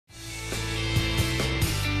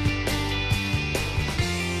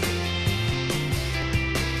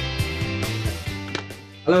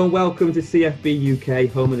Hello and welcome to CFB UK,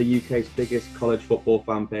 home of the UK's biggest college football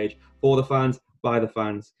fan page, for the fans, by the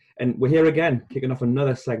fans. And we're here again, kicking off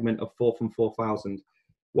another segment of 4 from 4,000.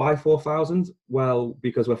 Why 4,000? Well,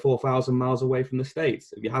 because we're 4,000 miles away from the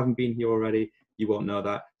States. If you haven't been here already, you won't know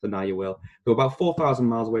that, so now you will. We're about 4,000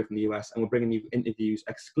 miles away from the US, and we're bringing you interviews,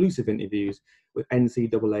 exclusive interviews, with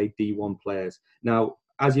NCAA D1 players. Now,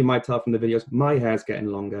 as you might tell from the videos, my hair's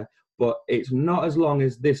getting longer, but it's not as long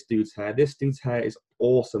as this dude's hair. This dude's hair is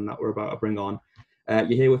awesome that we're about to bring on. You're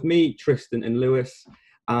here with me, Tristan and Lewis,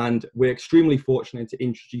 and we're extremely fortunate to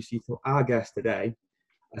introduce you to our guest today,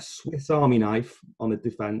 a Swiss Army knife on the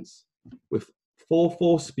defense with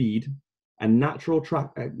 4.4 speed and natural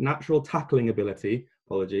tackling ability.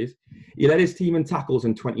 Apologies. He led his team in tackles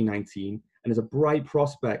in 2019 and is a bright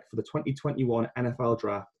prospect for the 2021 NFL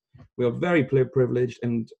draft. We are very privileged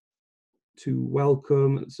and to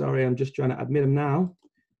welcome, sorry, I'm just trying to admit him now.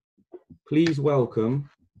 Please welcome,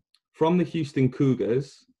 from the Houston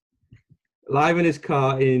Cougars, live in his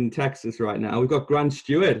car in Texas right now, we've got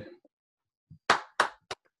Stuard.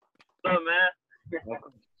 Hello,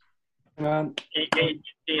 man. Can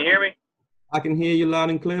you hear me? I can hear you loud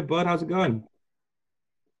and clear, bud. How's it going?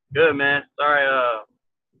 Good, man. Sorry,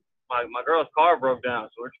 my girl's car broke down,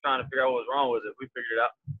 so we're trying to figure out what's wrong with it. We figured it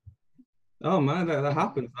out. Oh man, that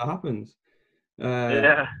happens. That happens.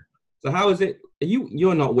 Yeah. So how is it?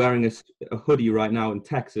 You're not wearing a hoodie right now in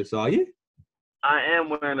Texas, are you? I am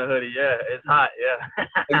wearing a hoodie. Yeah, it's hot.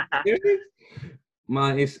 Yeah.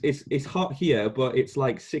 Man, it's hot here, but it's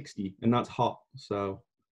like 60, and that's hot. So.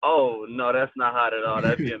 Oh no, that's not hot at all.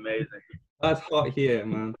 That'd be amazing. That's hot here,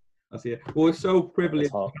 man. That's here. Well, we're so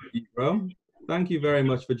privileged to have you, bro. Thank you very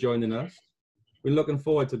much for joining us. We're looking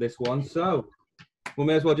forward to this one. So, we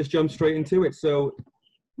may as well just jump straight into it. So,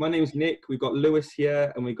 my name's Nick. We've got Lewis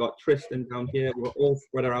here, and we've got Tristan down here. We're all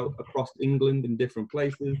spread out across England in different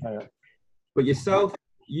places. But yourself,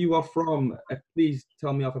 you are from, please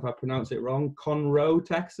tell me if I pronounce it wrong, Conroe,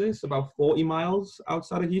 Texas, about 40 miles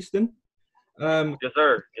outside of Houston. Yes,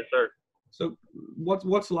 sir. Yes, sir. So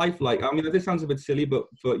what's life like? I mean, this sounds a bit silly, but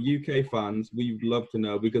for UK fans, we'd love to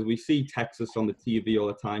know because we see Texas on the TV all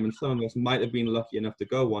the time, and some of us might have been lucky enough to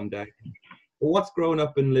go one day. But what's growing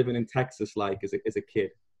up and living in Texas like as a kid?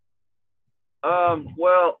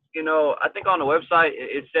 Well, I think on the website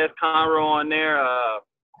it says Conroe on there,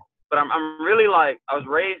 but I'm really I was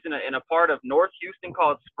raised in a part of North Houston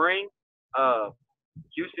called Spring.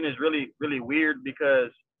 Houston is really, really weird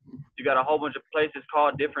because you got a whole bunch of places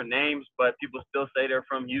called different names, but people still say they're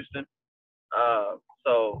from Houston.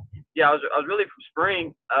 So yeah, I was really from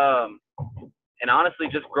Spring. And honestly,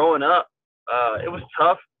 just growing up, it was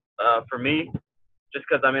tough for me, just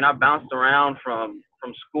because I bounced around from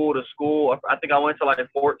school to school. I think I went to like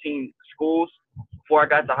 14 schools before I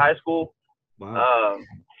got to high school. Wow.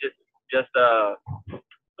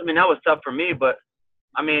 That was tough for me, but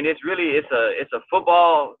it's a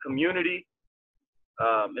football community.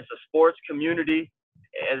 It's a sports community.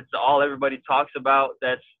 It's all everybody talks about.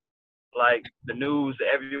 That's like the news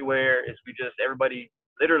everywhere.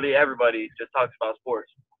 Literally everybody just talks about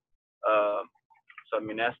sports.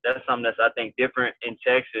 That's something that's I think different in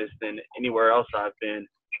Texas than anywhere else I've been,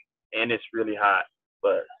 and it's really hot.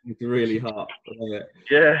 But it's really hot.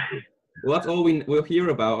 Yeah. Well, that's all we'll hear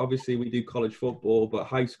about. Obviously, we do college football, but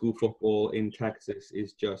high school football in Texas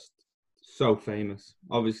is just so famous.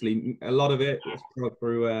 Obviously, a lot of it is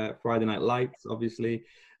through Friday Night Lights. Obviously,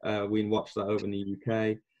 we watched that over in the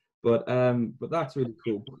UK, but that's really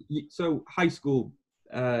cool. So, high school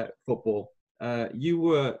football, you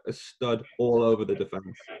were a stud all over the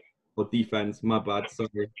defense. My bad.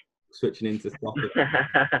 Sorry, switching into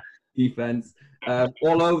soccer. Defense,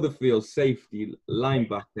 all over the field, safety,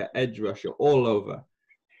 linebacker, edge rusher, all over.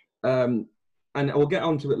 And we'll get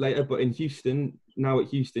onto it later, but in Houston,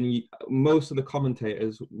 most of the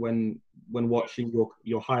commentators, when watching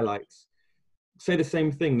your highlights, say the same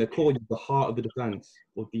thing. They call you the heart of the defense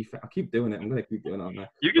or defense. I keep doing it. I'm going to keep doing it on there.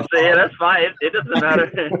 You can say it. That's fine. It doesn't matter.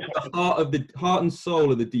 The heart and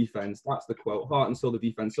soul of the defense. That's the quote. Heart and soul of the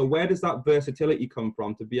defense. So where does that versatility come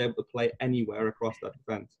from to be able to play anywhere across that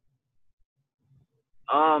defense?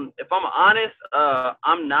 If I'm honest,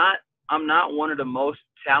 I'm not one of the most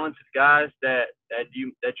talented guys that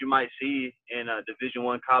you might see in Division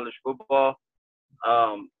One college football.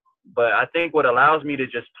 But I think what allows me to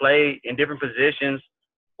just play in different positions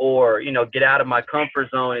or get out of my comfort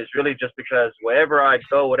zone is really just because wherever I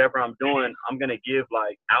go, whatever I'm doing, I'm gonna give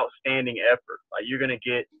like outstanding effort. Like you're gonna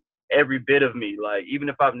get every bit of me. Like even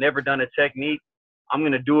if I've never done a technique, I'm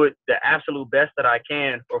going to do it the absolute best that I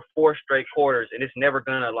can for 4 straight quarters. And it's never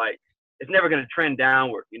going to trend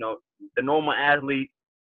downward. The normal athlete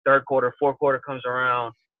third quarter, fourth quarter comes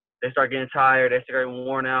around, they start getting tired, they start getting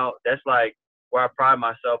worn out. That's like where I pride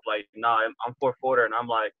myself. Like, nah, I'm fourth quarter and I'm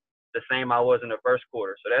like the same I was in the first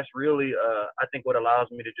quarter. So that's really, I think, what allows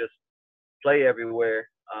me to just play everywhere.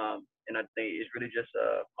 And I think it's really just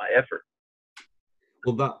my effort.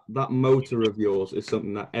 Well, that motor of yours is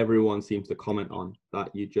something that everyone seems to comment on.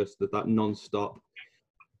 That you just that non-stop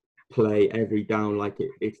play every down like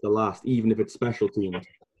it's the last, even if it's special teams.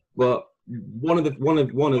 But one of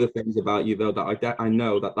the things about you though that I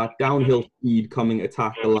know that downhill speed coming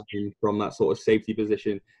attack the line from that sort of safety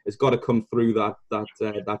position has got to come through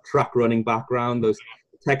that track running background, those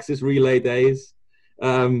Texas relay days.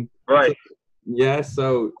 Right. So, yeah.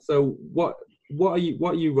 So what are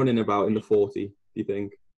you running about in the 40? Do you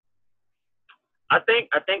think? I think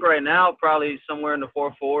right now probably somewhere in the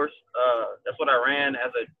 4.4s. That's what I ran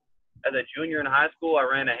as a junior in high school. I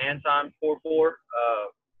ran a hand time 4.4.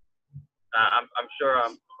 I'm sure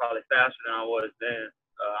I'm probably faster than I was then.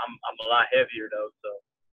 I'm a lot heavier though. So.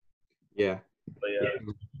 Yeah. But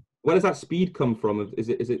yeah. Where does that speed come from? Is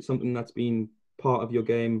it something that's been part of your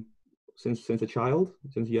game since a child,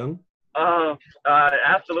 since young?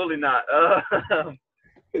 Absolutely not.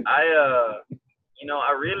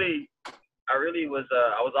 I really was.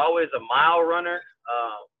 I was always a mile runner.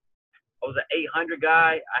 I was an 800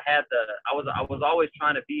 guy. I was always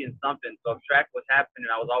trying to be in something. So if track was happening,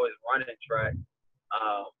 I was always running track.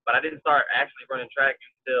 But I didn't start actually running track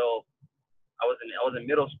until I was in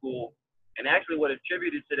middle school. And actually, what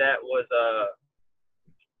attributed to that was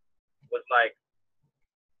like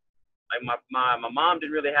my mom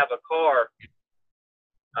didn't really have a car.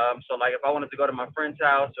 So like if I wanted to go to my friend's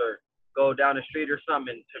house or go down the street or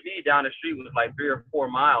something, to me down the street was like 3 or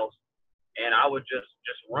 4 miles, and I would just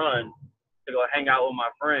run to go hang out with my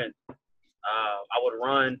friends. I would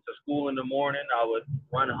run to school in the morning. I would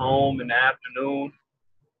run home in the afternoon,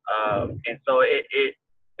 and so it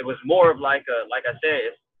was more of like I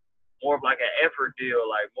said, it's more of like an effort deal,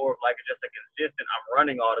 like more of like just a consistent. I'm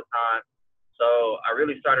running all the time, so I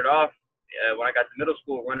really started off. When I got to middle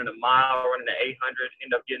school, running a mile, running the 800,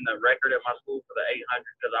 ended up getting the record at my school for the 800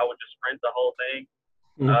 because I would just sprint the whole thing.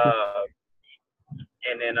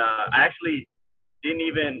 And then I actually I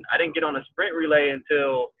didn't get on a sprint relay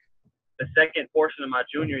until the second portion of my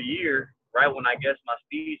junior year, right when I guess my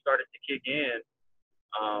speed started to kick in.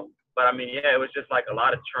 But I mean, yeah, it was just like a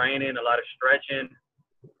lot of training, a lot of stretching.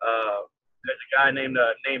 There's a guy named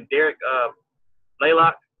Nick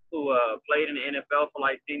Lough who played in the NFL for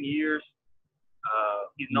like 10 years.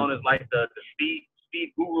 He's known as like the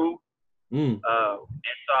speed guru. And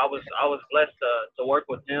so I was blessed to work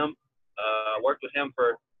with him. Worked with him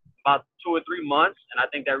for about 2 or 3 months, and I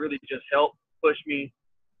think that really just helped push me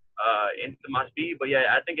into my speed. But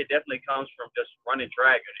yeah, I think it definitely comes from just running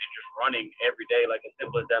track and just running every day, like as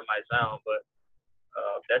simple as that might sound. But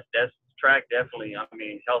that's track definitely, I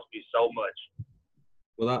mean, helps me so much.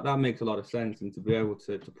 Well, that makes a lot of sense, and to be able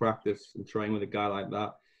to practice and train with a guy like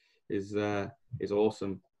that is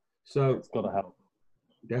awesome. So it's got to help.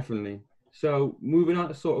 Definitely. So moving on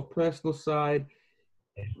to sort of personal side,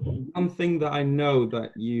 one thing that I know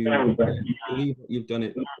that you believe that you've done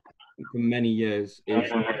it for many years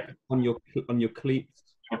is on your cleats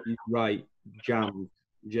you write JAMS,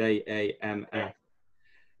 JAMS.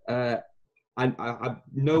 I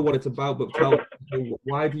know what it's about, but tell me,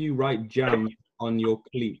 why do you write JAMS on your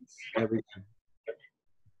cleats every time?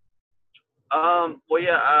 Well,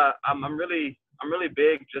 yeah, I'm really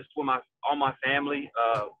big just with all my family,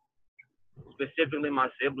 specifically my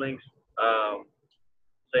siblings.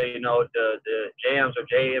 So you know, the JAMS or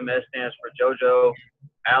JAMS stands for JoJo,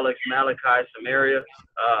 Alex, Malachi, Samaria,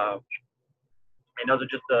 and those are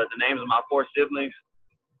just the names of my 4 siblings.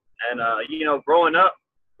 And you know, growing up,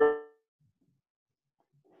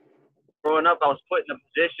 I was put in a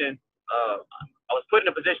position.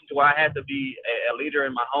 To where I had to be a leader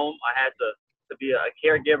in my home. I had to be a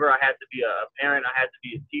caregiver. I had to be a parent. I had to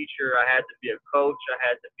be a teacher. I had to be a coach. I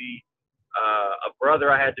had to be a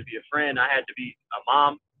brother. I had to be a friend. I had to be a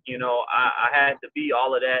mom. You know, I had to be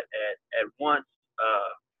all of that at once,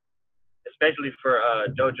 especially for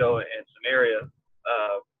JoJo and Samaria.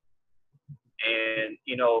 And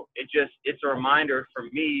you know, it's a reminder for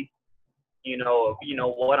me, you know,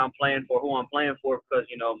 what I'm playing for, who I'm playing for, because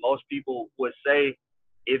you know, most people would say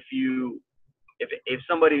if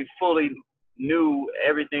somebody fully knew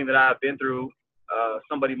everything that I've been through,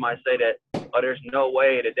 somebody might say that, oh, there's no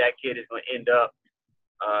way that kid is going to end up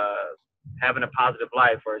having a positive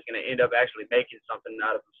life, or is going to end up actually making something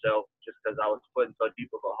out of himself just because I was put in so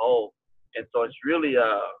deep of a hole. And so it's really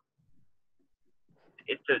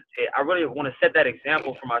I really want to set that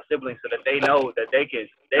example for my siblings so that they know that they can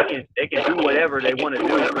do whatever they want to do.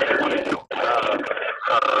 All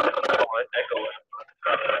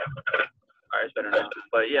right, it's better now.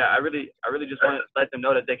 But yeah, I really just want to let them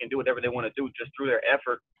know that they can do whatever they want to do just through their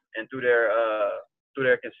effort and through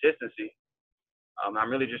their consistency.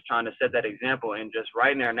 I'm really just trying to set that example, and just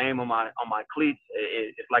writing their name on my cleats.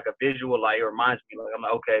 It's like a visual, like it reminds me, like I'm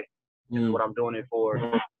like, okay, this is what I'm doing it for,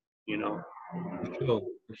 you know.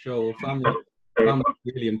 For sure. Family is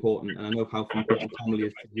really important, and I know how important family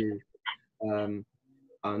is to you.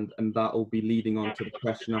 And that will be leading on to the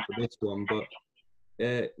question after this one. But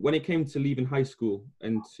when it came to leaving high school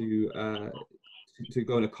and to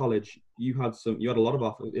going to college, you had a lot of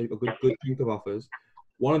offers, a good chunk of offers.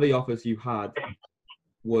 One of the offers you had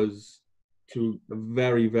was to a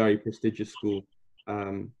very, very prestigious school,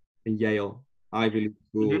 in Yale, Ivy League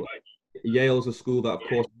school. Mm-hmm. Yale's a school that, of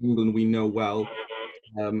course, in England we know well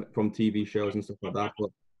from TV shows and stuff like that.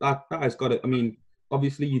 But that has got it. I mean,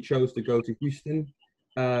 obviously you chose to go to Houston.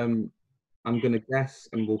 I'm going to guess,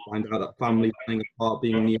 and we'll find out, that family playing a part,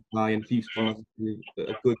 being nearby, and Houston is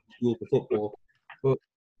a good school for football. But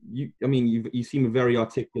you seem a very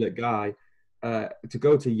articulate guy. To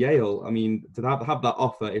go to Yale, I mean, to have that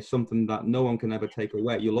offer is something that no one can ever take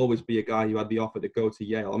away. You'll always be a guy who had the offer to go to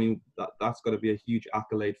Yale. I mean, that's got to be a huge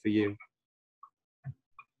accolade for you.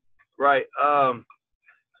 Right. So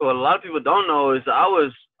what a lot of people don't know is I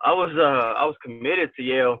was committed to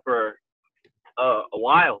Yale for a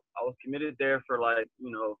while. I was committed there for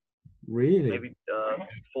really maybe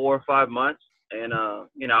 4 or 5 months, and I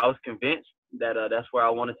was convinced that that's where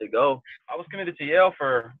I wanted to go. I was committed to Yale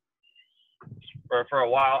for a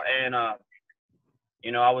while, and I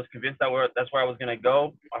was convinced that's where I was going to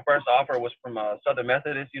go. My first offer was from Southern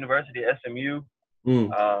Methodist University, SMU,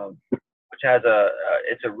 which has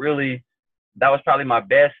that was probably my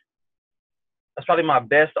best. That's probably my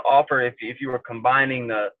best offer if you were combining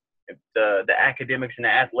the academics and the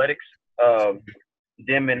athletics.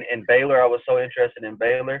 Them and Baylor, I was so interested in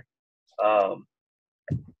Baylor.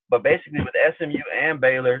 But basically with SMU and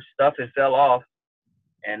Baylor, stuff has fell off.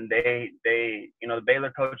 And the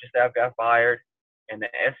Baylor coaching staff got fired, and the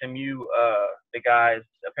SMU, the guys,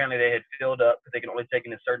 apparently they had filled up because they can only take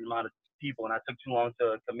in a certain amount of people, and I took too long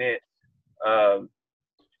to commit.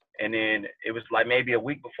 And then it was like maybe a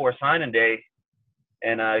week before signing day,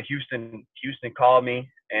 and Houston called me,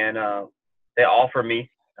 and they offered me,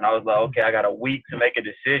 and I was like, okay, I got a week to make a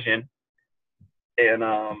decision. And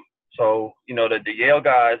so, the Yale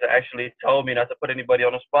guys actually told me not to put anybody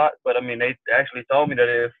on the spot, but I mean, they actually told me that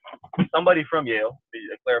if somebody from Yale,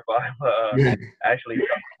 to clarify,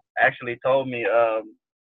 actually told me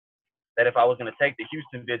that if I was going to take the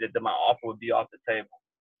Houston visit, that my offer would be off the table.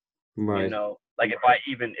 Right. Like if I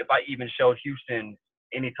even showed Houston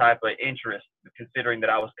any type of interest, considering that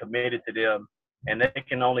I was committed to them, and they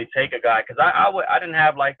can only take a guy, because I didn't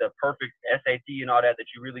have like the perfect SAT and all that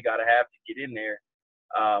you really got to have to get in there.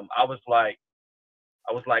 I was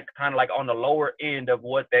kind of like on the lower end of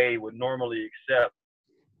what they would normally accept,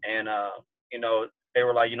 and they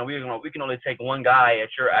were like, we can only take one guy at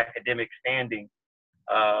your academic standing,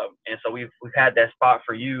 and so we've had that spot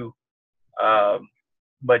for you,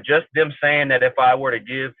 but just them saying that if I were to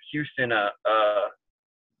give Houston a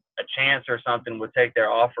chance or something would take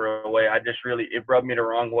their offer away, it rubbed me the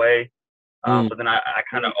wrong way. So then I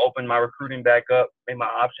kind of opened my recruiting back up, made my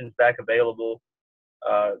options back available.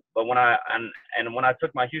 But when I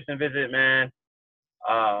took my Houston visit, man,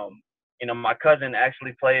 my cousin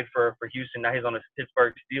actually played for Houston. Now he's on the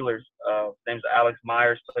Pittsburgh Steelers. His name's Alex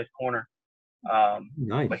Myers, plays corner.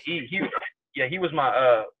 Nice. But he was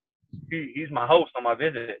my he's my host on my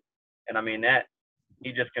visit, and I mean that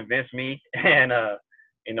he just convinced me, and I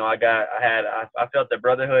felt the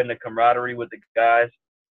brotherhood and the camaraderie with the guys,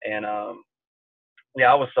 and I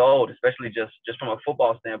was sold, especially just from a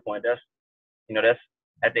football standpoint. That's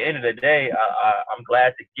at the end of the day, I'm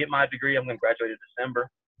glad to get my degree. I'm going to graduate in December.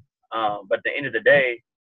 But at the end of the day,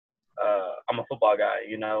 I'm a football guy,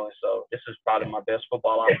 and so this is probably my best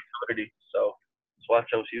football opportunity. So that's why I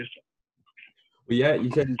chose Houston. Well, yeah, you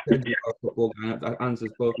said you're a football guy. That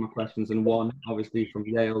answers both my questions. And one, obviously, from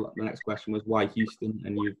Yale. The next question was why Houston,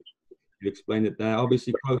 and you've explained it there.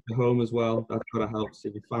 Obviously, close to home as well. That's got to help, see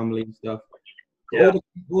your family and stuff. Yeah.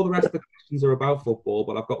 All the rest of the questions are about football,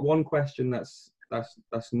 but I've got one question that's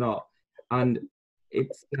not, and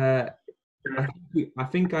it's I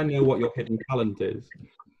think I know what your hidden talent is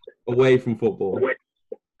away from football.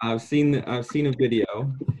 I've seen a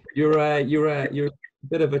video. You're a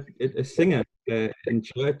bit of a singer in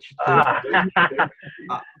church.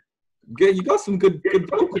 Good. You got some good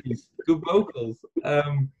vocals. Good vocals.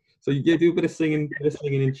 So you do a bit of singing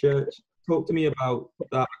in church. Talk to me about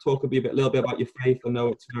that. Talk a little bit about your faith. I know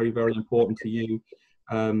it's very, very important to you,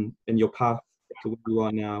 and your path to where you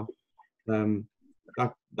are now.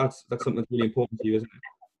 That's something that's really important to you, isn't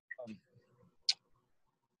it?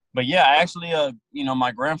 But yeah, actually,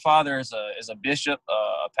 my grandfather is a bishop,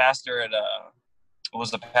 a pastor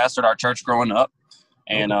was a pastor at our church growing up,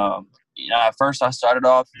 and at first I started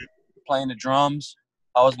off playing the drums.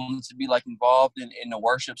 I always wanted to be like involved in the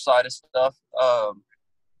worship side of stuff.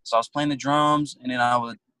 So I was playing the drums, and then I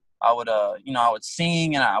would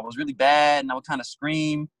sing, and I was really bad, and I would kind of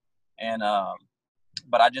scream, and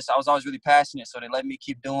but I was always really passionate, so they let me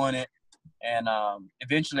keep doing it, and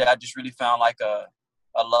eventually I just really found like a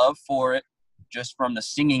love for it, just from the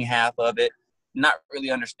singing half of it, not really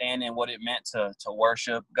understanding what it meant to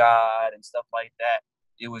worship God and stuff like that.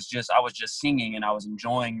 I was just singing, and I was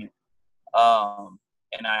enjoying it.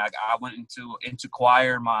 And I went into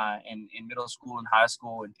choir in middle school and high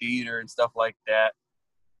school and theater and stuff like that.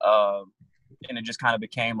 And it just kind of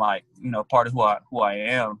became like, part of who I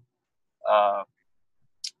am.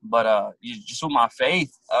 But just with my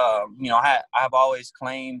faith, I've always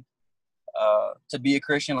claimed to be a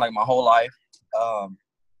Christian like my whole life.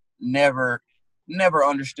 Never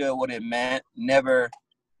understood what it meant. Never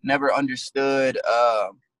understood,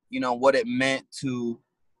 what it meant to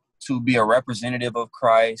be a representative of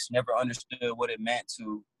Christ. Never understood what it meant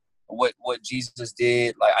to what Jesus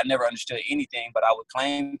did. Like, I never understood anything, but I would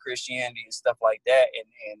claim Christianity and stuff like that,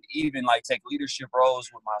 and even like take leadership roles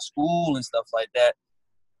with my school and stuff like that.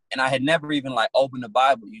 And I had never even like opened the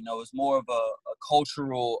Bible. It's more of a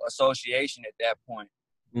cultural association at that point.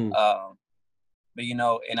 But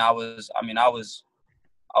and I was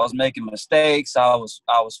making mistakes. I was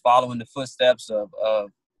following the footsteps of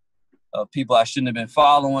people I shouldn't have been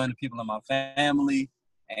following, people in my family.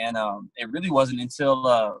 And it really wasn't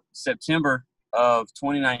until September of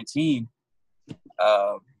 2019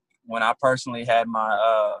 when I personally had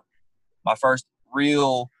my first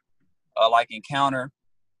real encounter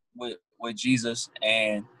with Jesus,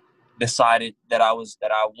 and decided that I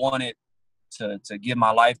wanted to give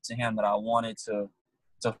my life to him, that I wanted to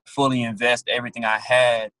fully invest everything I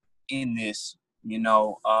had in this,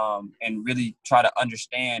 and really try to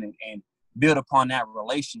understand and build upon that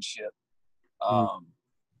relationship,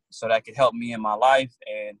 so that could help me in my life,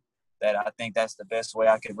 and that I think that's the best way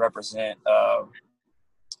I could represent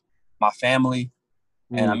my family.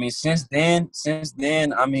 And I mean, since then,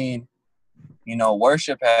 I mean,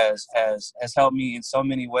 worship has helped me in so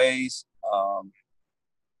many ways,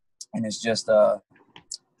 and it's just I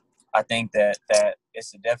think that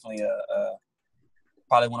it's definitely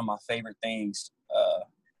probably one of my favorite things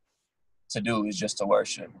to do, is just to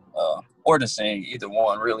worship, or to sing, either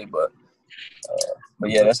one really. But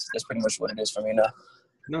yeah, that's pretty much what it is for me now.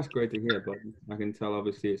 That's great to hear, but I can tell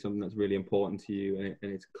obviously it's something that's really important to you, and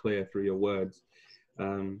it's clear through your words.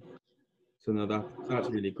 So no, that's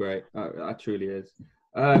really great. That truly is.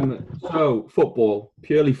 So football,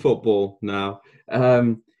 purely football now.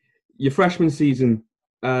 Your freshman season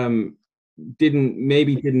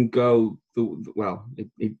didn't go well.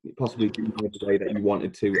 It possibly didn't go the way that you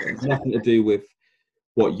wanted to. It's nothing to do with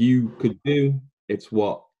what you could do. It's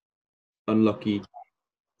what unlucky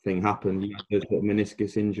thing happened. You had a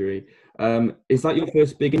meniscus injury. Is that your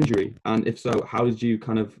first big injury? And if so, how did you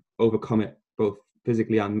kind of overcome it, both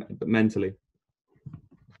physically and mentally?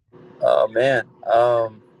 Oh man,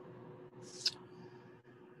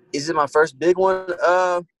 is it my first big one?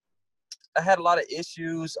 I had a lot of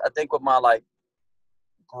issues, I think, with my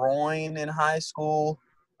groin in high school.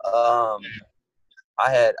 I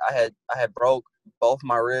had broke both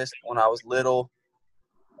my wrists when I was little.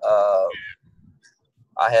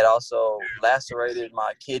 I had also lacerated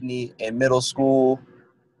my kidney in middle school.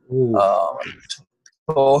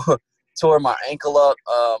 Tore my ankle up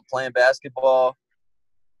playing basketball.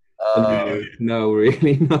 No,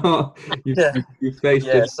 really not. You faced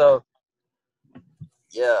yeah. it. So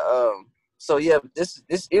yeah.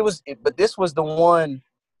 But this was the one.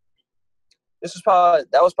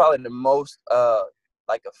 That was probably the most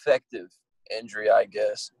effective injury, I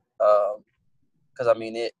guess. Because I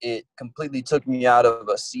mean, it completely took me out of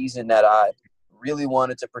a season that I really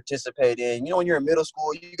wanted to participate in. When you're in middle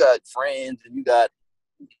school, you got friends and you got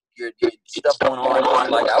your stuff going on. I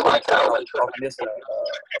would kind of miss a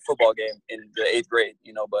football game in the 8th grade,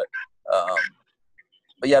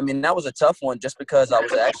 But yeah, I mean, that was a tough one, just because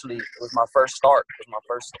it was my first start. It was my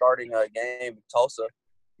first starting game in Tulsa.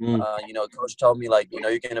 Coach told me,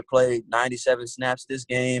 you're going to play 97 snaps this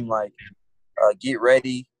game. Get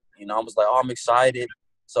ready. I was like, oh, I'm excited.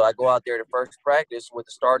 So I go out there to first practice with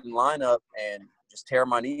the starting lineup and just tear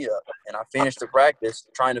my knee up. And I finished the practice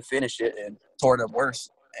trying to finish it and tore it up worse.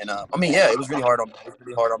 And, it was really hard on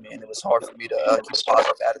me. And it was hard for me to keep a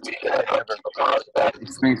positive attitude. I never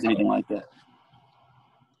experienced anything like that.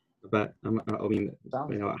 I bet. We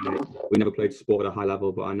never played sport at a high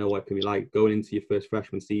level, but I know what it can be like going into your first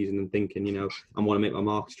freshman season and thinking, I want to make my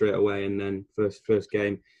mark straight away, and then first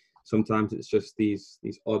game. Sometimes it's just these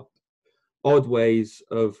odd ways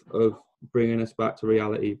of bringing us back to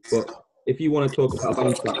reality. But if you want to talk about a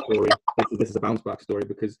bounce back story, this is a bounce back story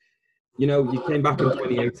because you came back in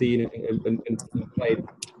 2018 and played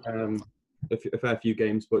a fair few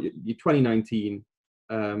games, but your 2019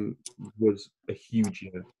 was a huge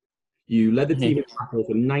year. You led the team in tackles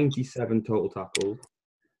with 97 total tackles,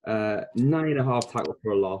 9.5 tackles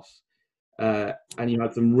for a loss, and you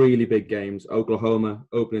had some really big games. Oklahoma,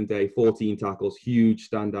 opening day, 14 tackles, huge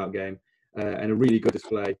standout game, and a really good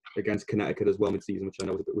display against Connecticut as well mid-season, which I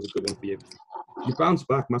know was a good one for you. You bounced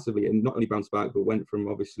back massively, and not only bounced back, but went from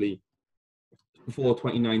obviously before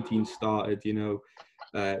 2019 started, the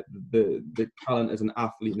talent as an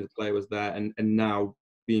athlete and as a player was there, and now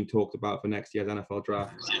being talked about for next year's NFL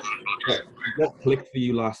draft. What clicked for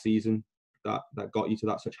you last season that got you to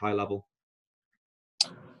that such high level?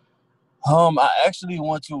 I actually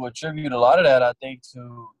want to attribute a lot of that, I think,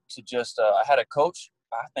 to just I had a coach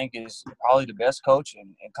I think is probably the best coach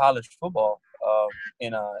in college football,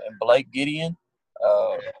 in Blake Gideon.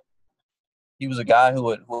 He was a guy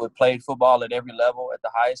who had played football at every level, at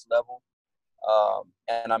the highest level.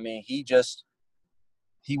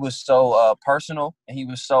 He was so personal, and he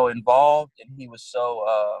was so involved, and he was so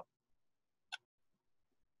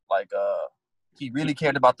he really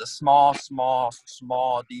cared about the small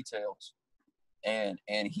details. And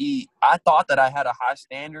I thought that I had a high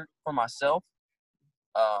standard for myself,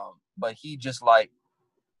 but he just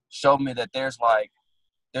showed me that there's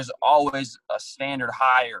always a standard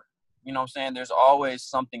higher. You know what I'm saying? There's always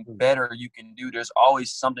something better you can do. There's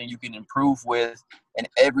always something you can improve with in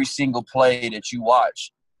every single play that you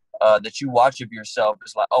watch. Of yourself.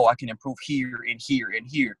 It's like, oh, I can improve here and here and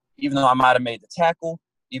here. Even though I might have made the tackle,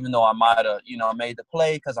 even though I might have, made the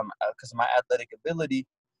play because of my athletic ability,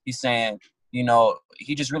 he's saying,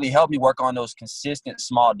 he just really helped me work on those consistent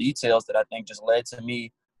small details that I think just led to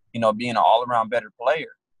me, being an all-around better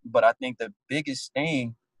player. But I think the biggest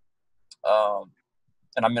thing, I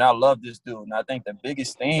love this dude, and I think the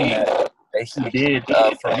biggest thing that he did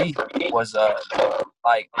for me was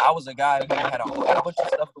I was a guy who had a whole bunch of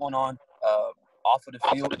stuff going on off of the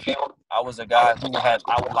field. I was a guy who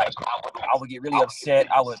I would get really upset.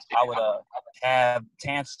 I would have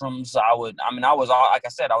tantrums. I was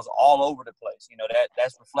all over the place.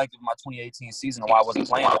 That's reflected in my 2018 season and why I wasn't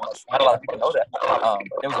playing that much. Not a lot of people know that. But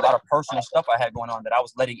there was a lot of personal stuff I had going on that I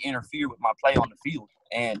was letting interfere with my play on the field.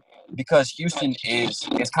 And because Houston is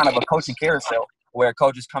kind of a coaching carousel where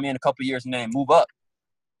coaches come in a couple of years and then move up,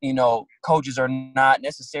 coaches are not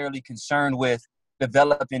necessarily concerned with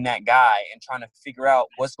developing that guy and trying to figure out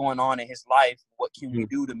what's going on in his life. What can we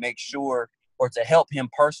do to make sure or to help him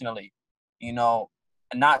personally, and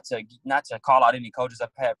not to call out any coaches I've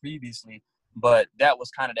had previously, but that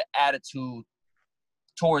was kind of the attitude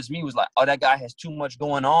towards me was like, oh, that guy has too much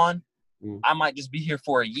going on. I might just be here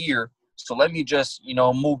for a year. So let me just,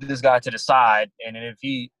 move this guy to the side. And if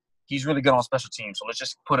he's really good on special teams, so let's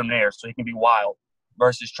just put him there so he can be wild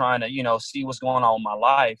versus trying to, see what's going on in my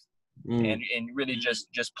life and really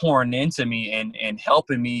just pouring into me and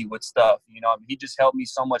helping me with stuff. He just helped me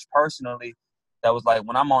so much personally that was like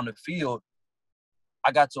when I'm on the field,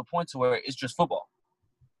 I got to a point to where it's just football.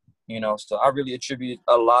 So I really attribute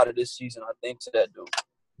a lot of this season, I think, to that dude.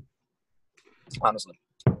 Honestly.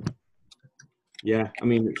 Yeah,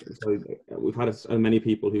 so we've had so many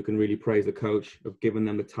people who can really praise the coach of giving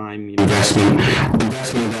them the time, investment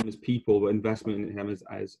in them as people, but investment in him as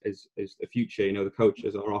a future. The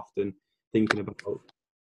coaches are often thinking about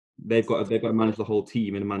they've got to manage the whole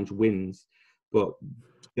team and manage wins, but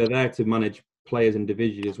they're there to manage players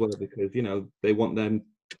individually as well because they want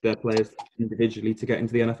their players individually to get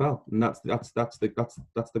into the NFL, and that's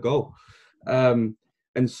the goal.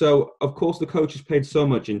 And so, of course, the coach has paid so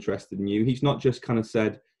much interest in you. He's not just kind of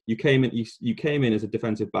said, you came in as a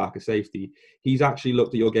defensive back, a safety. He's actually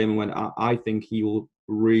looked at your game and went, I think he will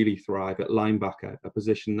really thrive at linebacker, a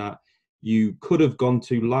position that you could have gone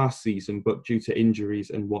to last season, but due to injuries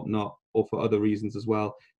and whatnot, or for other reasons as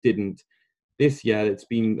well, didn't. This year, it's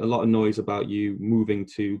been a lot of noise about you moving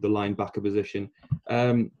to the linebacker position.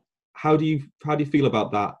 How do you feel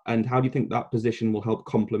about that, and how do you think that position will help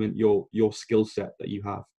complement your skill set that you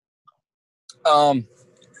have?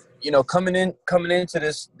 coming into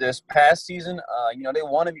this past season, they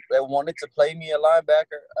wanted to play me a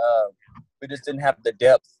linebacker. We just didn't have the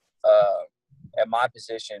depth at my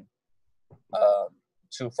position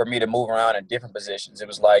for me to move around in different positions. It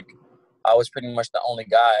was like I was pretty much the only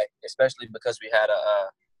guy, especially because we had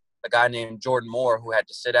a guy named Jordan Moore who had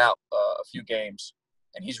to sit out a few games,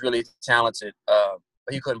 and he's really talented, but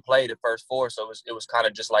he couldn't play the first four, so it was kind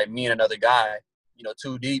of just like me and another guy,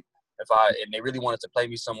 too deep. And they really wanted to play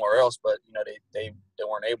me somewhere else, but they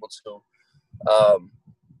weren't able to.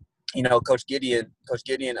 Coach Gideon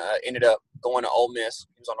ended up going to Ole Miss.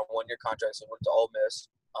 He was on a 1-year contract, so he went to Ole Miss.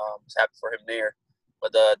 Was happy for him there.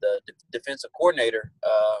 But the defensive coordinator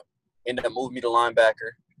ended up moving me to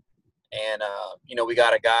linebacker. And, we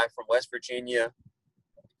got a guy from West Virginia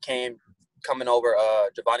coming over,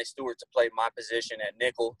 Giovanni Stuard, to play my position at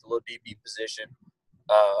nickel, the little DB position.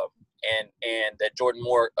 And that Jordan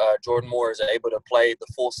Moore is able to play the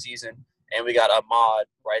full season. And we got Ahmad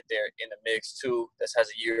right there in the mix, too, that has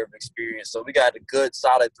a year of experience. So we got a good,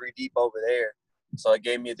 solid 3 deep over there. So it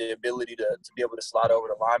gave me the ability to be able to slide over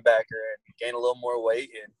to linebacker and gain a little more weight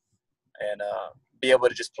and be able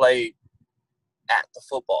to just play at the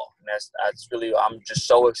football. And that's really – I'm just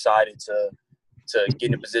so excited to get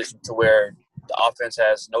in a position to where the offense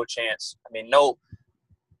has no chance. I mean,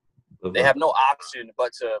 they have no option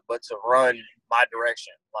but to run my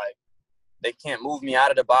direction. Like, they can't move me out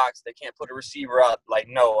of the box. They can't put a receiver out. Like,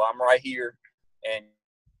 no, I'm right here, and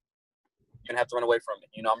you're gonna have to run away from it.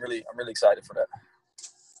 I'm really excited for that.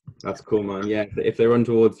 That's cool, man. Yeah, if they run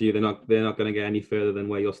towards you, they're not gonna get any further than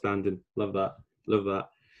where you're standing. Love that.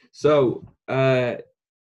 So,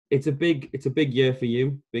 it's a big year for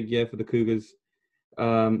you. Big year for the Cougars.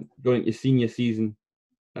 Going into your senior season.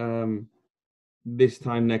 This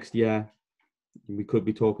time next year, we could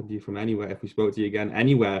be talking to you from anywhere if we spoke to you again,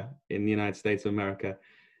 anywhere in the United States of America.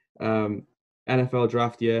 NFL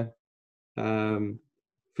draft year. For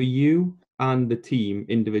you and the team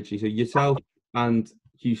individually, so yourself and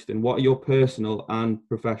Houston, what are your personal and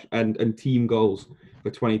professional and team goals for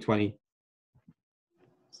 2020?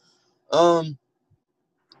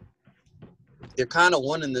 They're kind of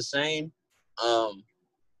one and the same. I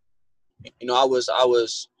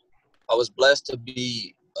was blessed to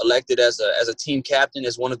be elected as a team captain,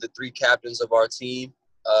 as one of the 3 captains of our team.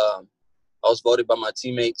 I was voted by my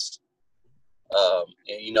teammates,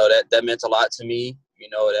 and that meant a lot to me.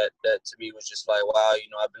 That to me was just like, wow,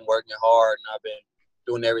 I've been working hard and I've been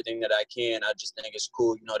doing everything that I can. I just think it's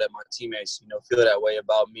cool, that my teammates, feel that way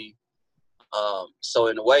about me. So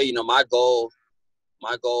in a way, my goal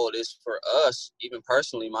is for us, even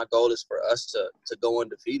personally, my goal is for us to go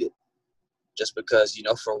undefeated. Just because,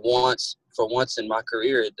 for once in my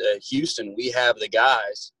career at Houston, we have the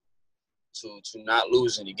guys to not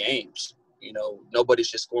lose any games. Nobody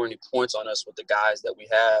should score any points on us with the guys that we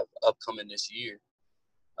have upcoming this year.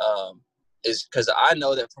 Is because I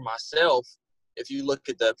know that for myself, if you look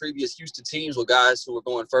at the previous Houston teams with guys who were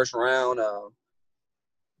going first round,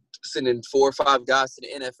 sending 4 or 5 guys to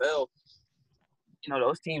the NFL,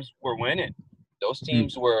 those teams were winning. Those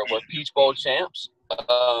teams were Peach Bowl champs.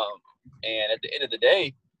 And at the end of the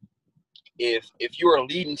day, if you're a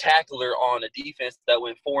leading tackler on a defense that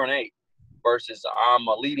went 4-8 versus I'm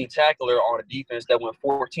a leading tackler on a defense that went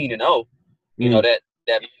 14-0, that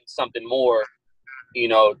means something more,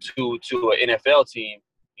 to an NFL team,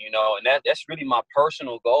 and that's really my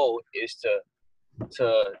personal goal, is to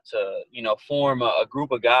form a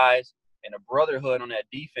group of guys and a brotherhood on that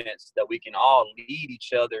defense that we can all lead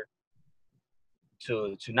each other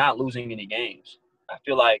to not losing any games. I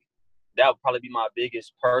feel like that would probably be my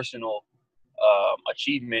biggest personal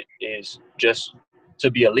achievement, is just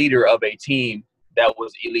to be a leader of a team that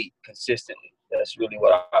was elite consistently. That's really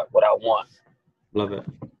what I want. Love it.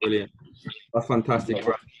 Brilliant. That's fantastic.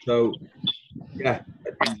 So, yeah,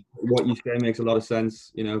 what you say makes a lot of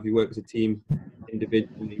sense. If you work as a team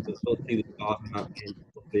individually, you'll still see the stars in that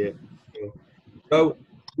game. So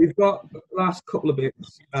we've got the last couple of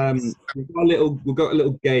bits. We've got a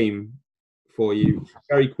little game for you,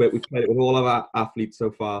 very quick. We've played it with all of our athletes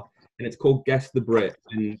so far, and it's called Guess the Brit.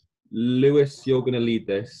 And Lewis, you're going to lead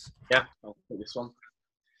this. Yeah, I'll take this one.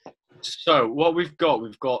 So what we've got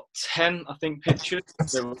 10, I think, pictures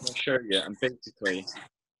that we're going to show you, and basically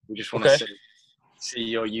we just want to see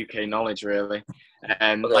your UK knowledge, really.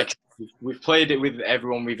 And like we've played it with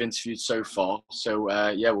everyone we've interviewed so far. So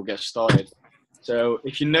we'll get started. So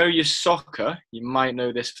if you know your soccer, you might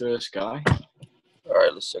know this first guy. All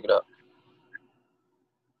right, let's check it out.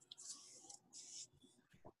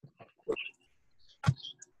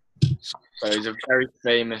 So he's a very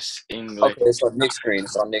famous English. Okay, it's on Nick's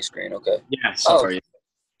screen. Okay. Yeah, sorry.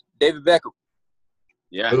 David Beckham.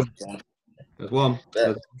 Yeah. Boom. There's one.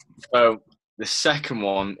 So the second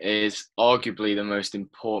one is arguably the most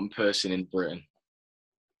important person in Britain.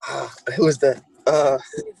 Who is that?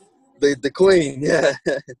 The Queen. Yeah.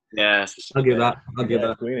 Yes. I'll give that. I'll give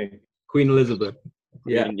that. Queen Elizabeth.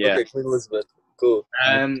 Yeah. Yeah. Okay, Queen Elizabeth. Cool.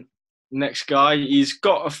 Next guy, he's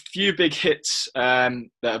got a few big hits that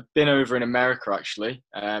have been over in America, actually.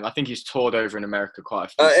 I think he's toured over in America quite a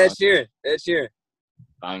few times. Ed Sheeran.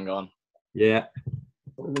 Bang on. Yeah.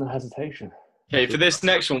 No hesitation. Okay, for this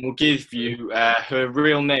next one, we'll give you her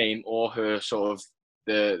real name or her sort of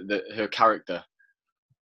her character.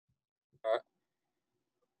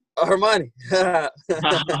 Hermione.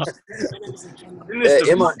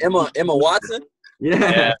 Emma Watson.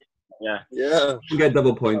 Yeah. Yeah. You get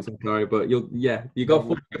double points. I'm sorry, but you got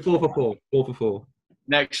 4 for 4. 4 for 4.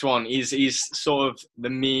 Next one, he's sort of the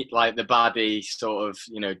the baddie, sort of,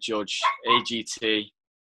 judge, AGT.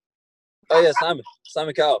 Oh yeah,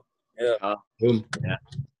 Simon Cowell. Yeah. Boom. Yeah.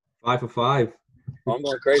 5 for 5. I'm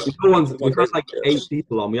going crazy. We've had like 8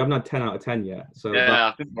 people on. We haven't had 10 out of 10 yet. So yeah,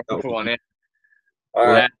 I think we're for one here. All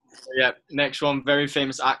right. Yeah. Next one, very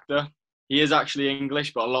famous actor. He is actually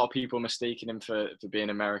English, but a lot of people are mistaking him for being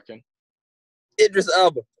American. Idris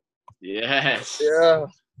Elba. Yes. Yeah.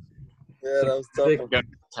 Yeah, that was tough.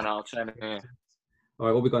 10 out of 10 here. All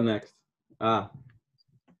right, what we got next?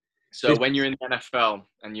 So when you're in the NFL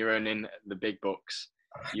and you're earning the big bucks,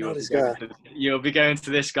 you'll be going to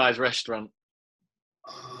this guy's restaurant.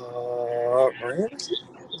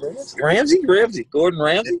 Ramsey? Gordon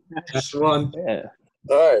Ramsay? That's one. Yeah.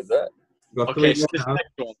 All right, that. Okay, so this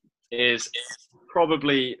next one is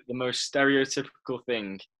probably the most stereotypical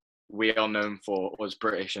thing we are known for, us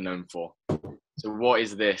British are known for. So what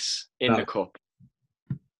is this in the cup?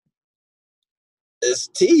 It's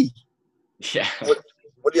tea. Yeah.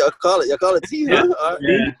 What do y'all call it? Y'all call it tea, huh?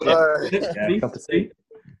 Cup of tea.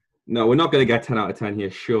 No, we're not going to get 10 out of 10 here.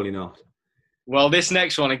 Surely not. Well, this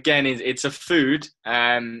next one again it's a food,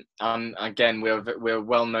 and again we're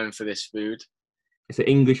well known for this food. It's an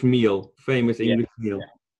English meal, famous English meal.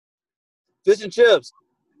 Fish and chips.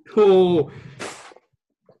 Oh,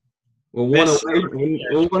 we're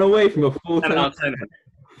one away from a 4 10 out of 10.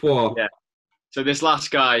 4. Yeah. So this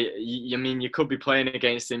last guy, you could be playing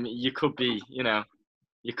against him. You could be,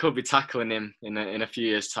 you could be tackling him in a few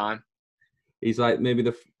years' time. He's like maybe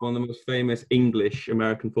one of the most famous English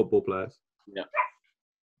American football players. Yeah.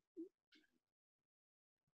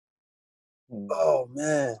 Oh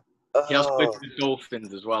man. He has played for the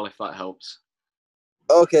Dolphins as well, if that helps.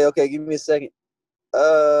 Okay. Give me a second.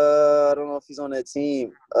 I don't know if he's on that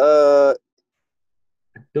team. I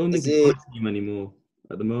don't think he's on the team anymore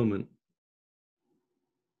at the moment.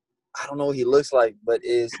 I don't know what he looks like, but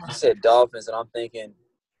you said Dolphins, and I'm thinking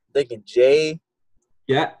Jay.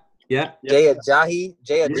 Yeah. Jay Ajayi.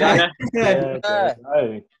 Yeah.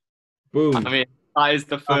 Boom. I mean, that is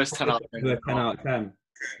the first 10 out of 10. 10 out of 10.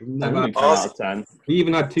 Out of 10. We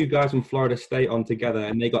even had 2 guys from Florida State on together,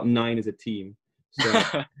 and they got 9 as a team.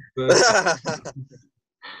 So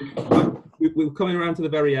we're coming around to the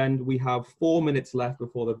very end. We have 4 minutes left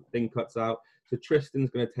before the thing cuts out. So Tristan's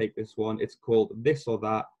going to take this one. It's called This or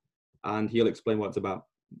That, and he'll explain what it's about.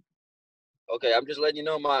 Okay, I'm just letting you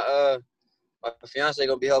know my fiance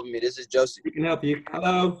gonna be helping me. This is Josie. We can help you.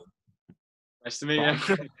 Hello. Nice to meet you.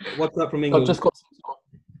 What's up from England? I've just got some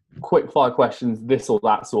quick fire questions, this or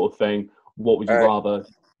that sort of thing. What would you rather?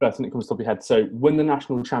 First thing that comes to your head. So win the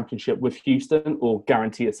national championship with Houston or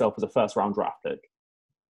guarantee yourself as a first round draft pick?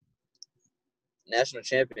 National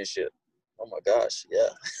championship. Oh my gosh, yeah.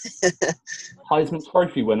 Heisman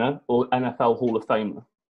Trophy winner or NFL Hall of Famer?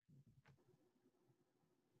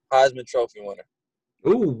 Heisman Trophy winner.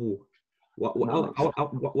 Ooh.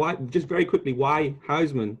 Why? Just very quickly, why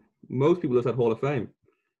Heisman? Most people have said Hall of Fame.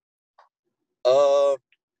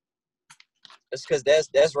 It's because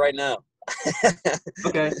that's right now.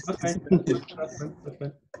 Okay.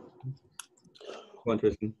 Go on,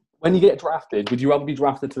 Tristan. When you get drafted, would you rather be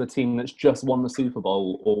drafted to a team that's just won the Super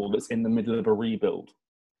Bowl or that's in the middle of a rebuild?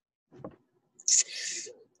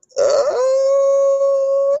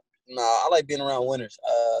 Nah, I like being around winners.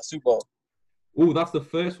 Super Bowl. Ooh, that's the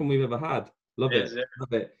first one we've ever had. Love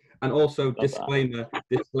it. And also, disclaimer.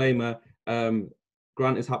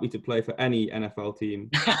 Grant is happy to play for any NFL team.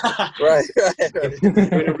 Right. If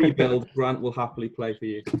you're in a rebuild, Grant will happily play for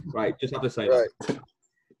you. Right, just have to say that.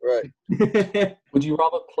 Right. Would you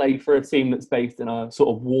rather play for a team that's based in a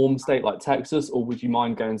sort of warm state like Texas, or would you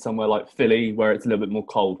mind going somewhere like Philly where it's a little bit more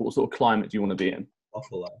cold? What sort of climate do you want to be in?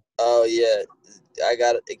 Buffalo. Oh yeah, I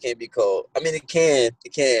got it. It can't be cold. I mean, it can,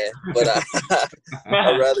 but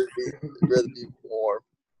I'd rather be warm.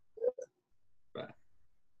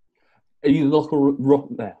 Are you locker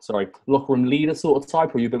room leader sort of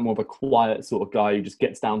type, or are you a bit more of a quiet sort of guy who just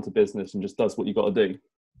gets down to business and just does what you got to do?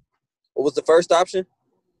 What was the first option?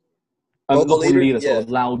 Locker room leader, Yeah. sort of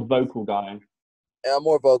loud vocal guy. Yeah, I'm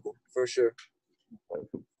more vocal for sure.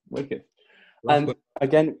 Wicked. And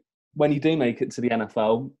again, when you do make it to the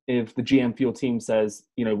NFL, if the GM for your team says,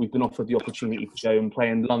 you know, we've been offered the opportunity to go and play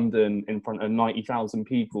in London in front of 90,000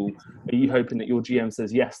 people, are you hoping that your GM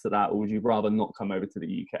says yes to that, or would you rather not come over to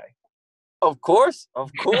the UK? Of course.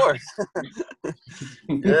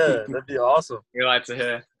 Yeah, that'd be awesome. We like to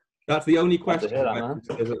hear. That's the only question.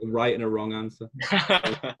 There's a right and a wrong answer.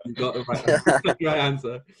 You've got the right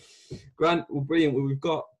answer. Grant, well, brilliant. Well, we've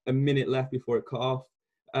got a minute left before it cut off.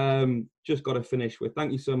 Just got to finish with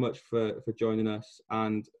thank you so much for joining us.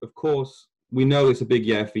 And of course, we know it's a big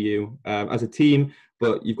year for you as a team,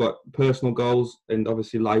 but you've got personal goals and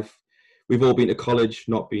obviously life. We've all been to college,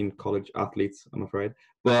 not been college athletes, I'm afraid.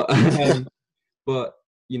 But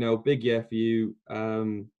you know, big year for you. Are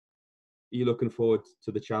you looking forward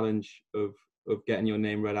to the challenge of getting your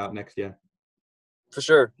name read out next year? For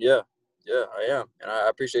sure. Yeah, I am. And I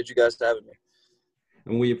appreciate you guys having me.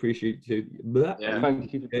 And we appreciate you. Yeah.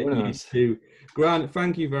 Thank you for joining us. Too. Grant,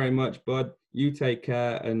 thank you very much, bud. You take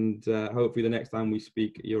care, and hopefully the next time we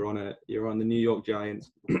speak, you're on the New York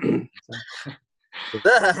Giants.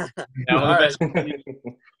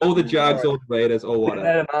 All the Jags, all the Raiders, or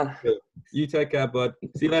whatever. Yeah, man. You take care, bud.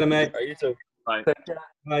 See you later, mate. All right, you too. Bye.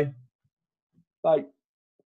 Bye. Bye.